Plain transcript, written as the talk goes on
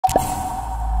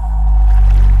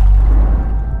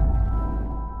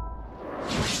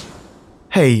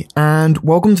Hey, and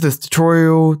welcome to this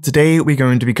tutorial. Today we're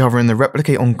going to be covering the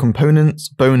Replicate on Components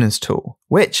bonus tool,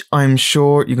 which I'm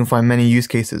sure you can find many use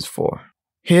cases for.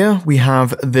 Here we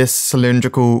have this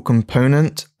cylindrical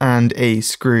component and a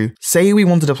screw. Say we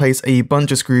wanted to place a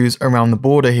bunch of screws around the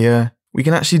border here, we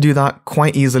can actually do that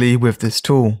quite easily with this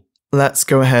tool. Let's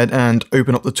go ahead and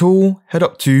open up the tool, head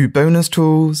up to Bonus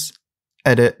Tools,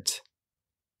 Edit,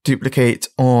 Duplicate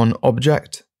on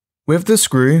Object. With the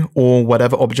screw, or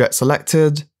whatever object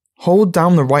selected, hold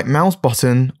down the right mouse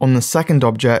button on the second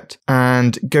object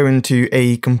and go into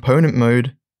a component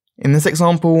mode. In this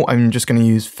example, I'm just going to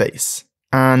use face.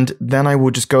 And then I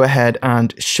will just go ahead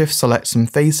and shift select some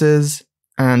faces,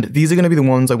 and these are going to be the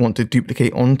ones I want to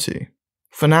duplicate onto.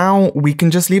 For now, we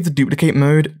can just leave the duplicate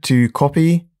mode to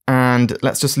copy, and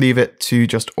let's just leave it to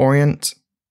just orient.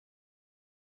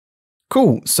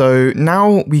 Cool, so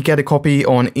now we get a copy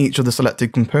on each of the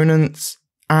selected components,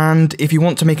 and if you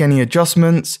want to make any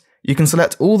adjustments, you can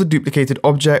select all the duplicated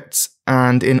objects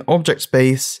and in object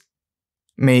space,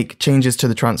 make changes to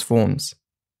the transforms.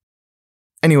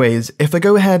 Anyways, if I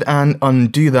go ahead and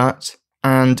undo that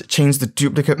and change the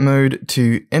duplicate mode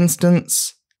to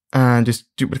instance and just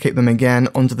duplicate them again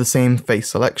onto the same face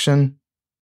selection,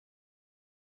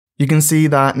 you can see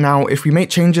that now if we make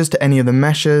changes to any of the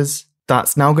meshes,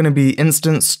 that's now going to be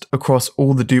instanced across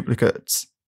all the duplicates.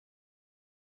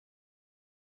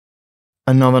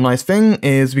 Another nice thing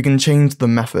is we can change the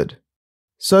method.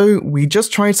 So we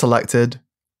just tried selected,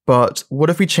 but what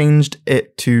if we changed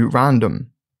it to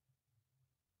random?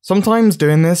 Sometimes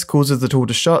doing this causes the tool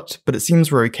to shut, but it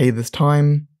seems we're okay this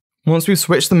time. Once we've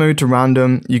switched the mode to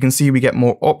random, you can see we get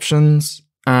more options,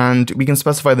 and we can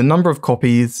specify the number of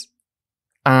copies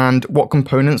and what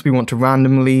components we want to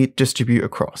randomly distribute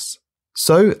across.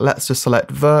 So let's just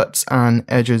select verts and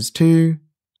edges too,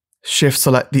 shift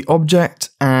select the object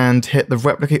and hit the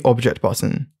replicate object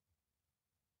button.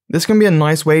 This can be a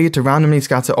nice way to randomly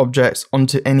scatter objects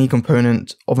onto any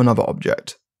component of another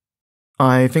object.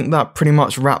 I think that pretty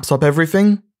much wraps up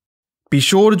everything. Be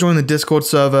sure to join the Discord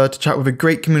server to chat with a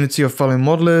great community of fellow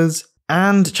modelers,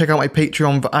 and check out my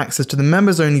Patreon for access to the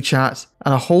members only chat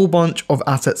and a whole bunch of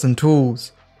assets and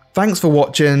tools. Thanks for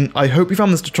watching, I hope you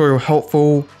found this tutorial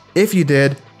helpful. If you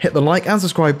did, hit the like and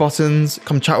subscribe buttons,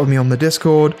 come chat with me on the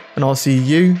Discord, and I'll see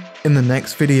you in the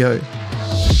next video.